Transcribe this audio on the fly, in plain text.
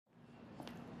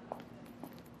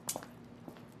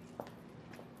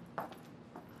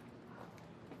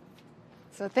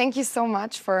So thank you so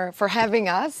much for having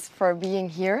us, for being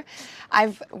here.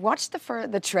 I've watched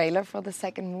the trailer for the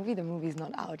second movie. The movie's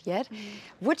not out yet.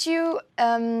 Would you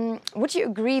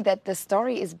agree that the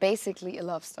story is basically a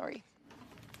love story?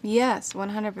 Yes,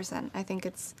 100%. I think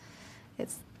it's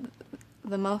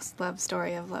the most love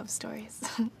story of love stories.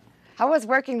 How was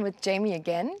working with Jamie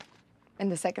again in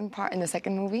the second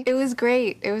movie? It was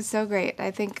great. It was so great.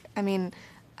 I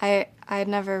had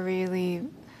never really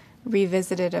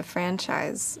revisited a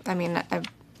franchise.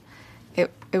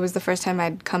 It was the first time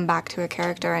I'd come back to a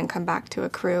character and come back to a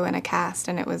crew and a cast,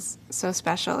 and it was so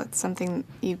special. It's something,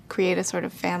 you create a sort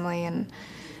of family, and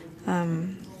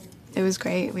it was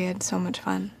great. We had so much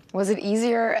fun. Was it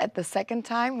easier at the second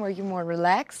time? Were you more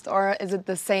relaxed, or is it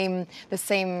the same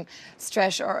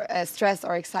stress or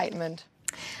excitement?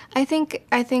 I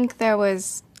think there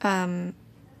was a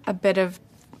bit of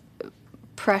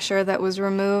pressure that was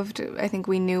removed. I think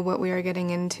we knew what we were getting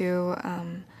into.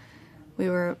 We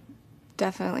were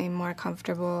definitely more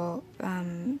comfortable.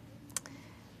 In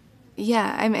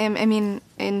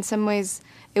some ways,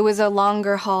 it was a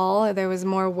longer haul. There was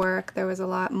more work. There was a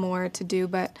lot more to do,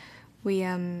 but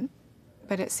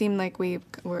it seemed like we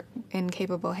were in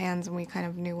capable hands, and we kind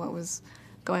of knew what was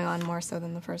going on more so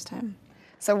than the first time.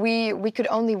 So we could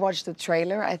only watch the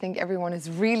trailer. I think everyone is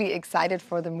really excited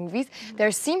for the movies. There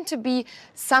seem to be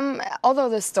some, although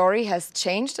the story has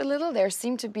changed a little, there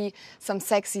seem to be some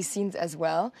sexy scenes as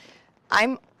well.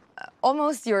 I'm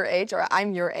almost your age, or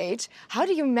I'm your age. How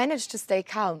do you manage to stay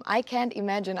calm? I can't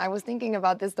imagine. I was thinking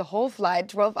about this the whole flight,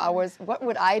 12 hours. What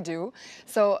would I do?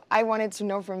 So I wanted to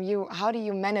know from you, how do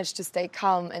you manage to stay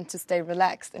calm and to stay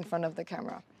relaxed in front of the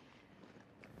camera?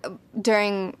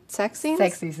 During sex scenes?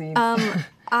 Sexy scenes.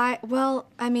 I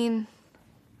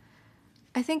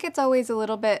think it's always a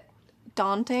little bit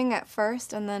daunting at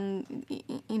first, and then,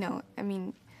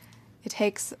 it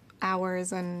takes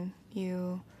hours, and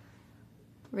you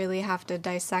really have to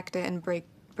dissect it and break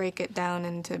it down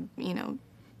into,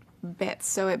 bits.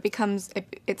 So it becomes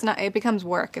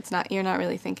work. It's not, you're not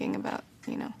really thinking about,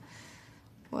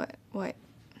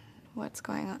 what's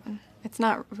going on. It's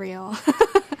not real.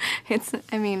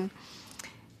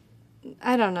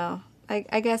 I don't know.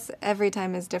 I guess every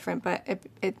time is different, but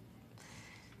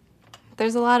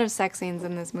there's a lot of sex scenes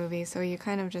in this movie, so you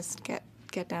kind of just get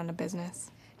down to business.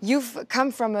 You've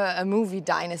come from a movie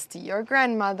dynasty. Your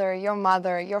grandmother, your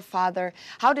mother, your father.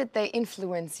 How did they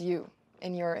influence you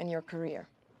in your career?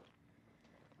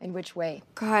 In which way?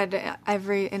 God,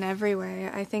 in every way.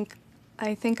 I think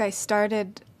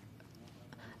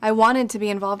I wanted to be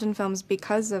involved in films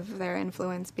because of their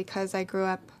influence, because I grew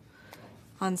up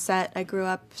on set. I grew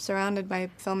up surrounded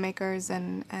by filmmakers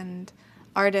and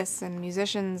artists and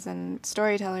musicians and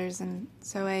storytellers, and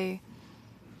so I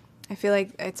feel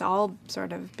like it's all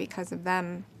sort of because of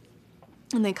them.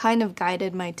 And they kind of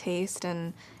guided my taste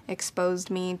and exposed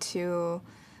me to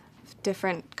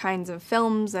different kinds of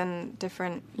films and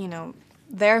different,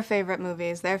 their favorite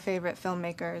movies, their favorite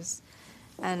filmmakers,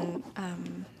 and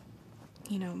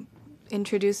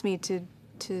introduced me to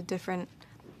different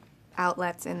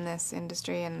outlets in this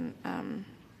industry, and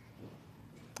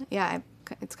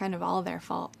it's kind of all their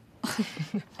fault.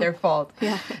 Their fault.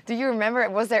 Yeah. Do you remember,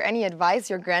 was there any advice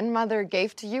your grandmother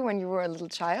gave to you when you were a little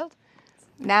child?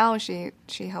 Now she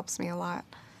helps me a lot.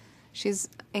 She's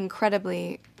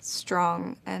incredibly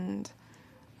strong and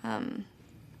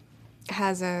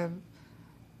has a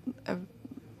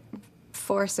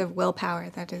force of willpower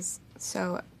that is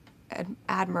so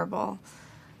admirable.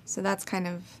 So that's kind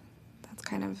of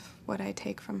what I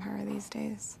take from her these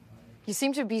days. You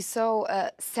seem to be so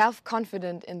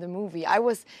self-confident in the movie. I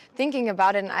was thinking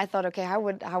about it, and I thought, okay, how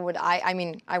would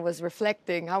I was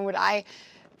reflecting, how would I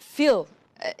feel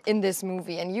in this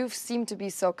movie? And you seem to be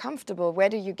so comfortable. Where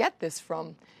do you get this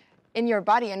from in your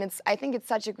body? And I think it's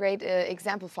such a great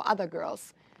example for other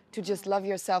girls to just love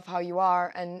yourself how you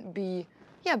are and be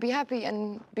happy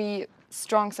and be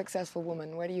strong, successful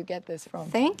woman. Where do you get this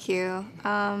from? Thank you.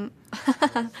 I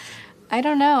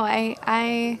don't know.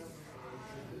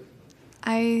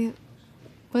 I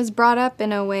was brought up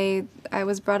in a way. I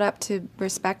was brought up to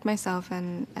respect myself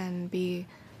and be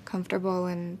comfortable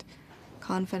and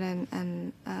confident,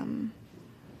 and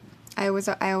I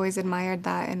always admired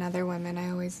that in other women. I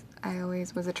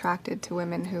always was attracted to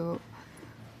women who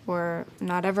were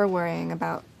not ever worrying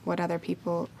about what other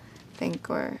people think,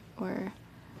 or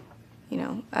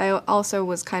I also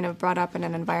was kind of brought up in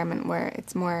an environment where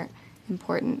it's more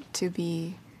important to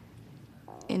be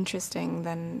interesting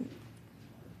than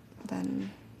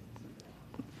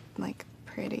like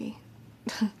pretty.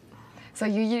 So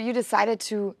you decided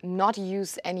to not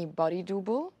use any body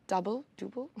double,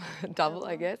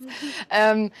 I guess.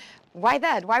 Why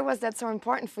that? Why was that so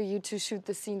important for you to shoot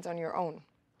the scenes on your own?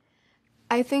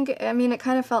 I think, I mean, it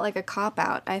kind of felt like a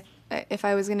cop-out. If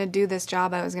I was going to do this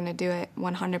job, I was going to do it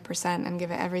 100% and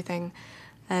give it everything.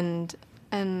 And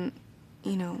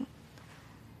you know,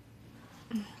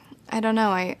 I don't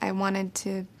know, I wanted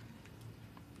to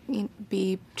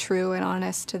be true and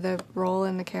honest to the role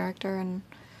and the character, and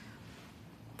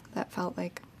that felt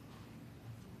like,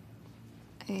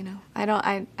 you know, I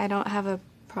don't have a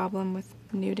problem with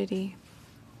nudity.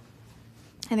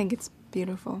 I think it's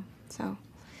beautiful, so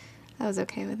I was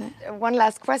okay with it. One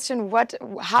last question.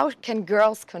 How can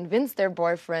girls convince their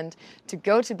boyfriend to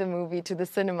go to the movie, to the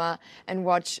cinema, and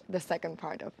watch the second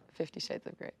part of 50 Shades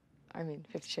of Grey? I mean,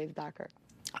 50 Shades Darker.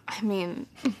 I mean,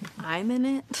 I'm in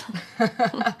it.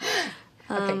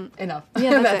 Okay, enough.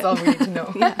 Yeah, that's all we need to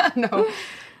know. Yeah. No.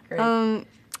 Great.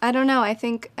 I don't know. I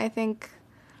think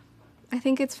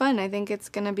it's fun. I think it's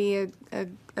gonna be a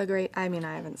great. I mean,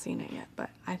 I haven't seen it yet,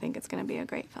 but I think it's gonna be a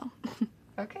great film.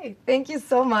 Okay, thank you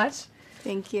so much.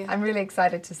 Thank you. I'm really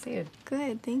excited to see it.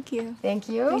 Good. Thank you. Thank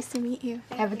you. Nice to meet you.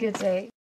 Have a good day.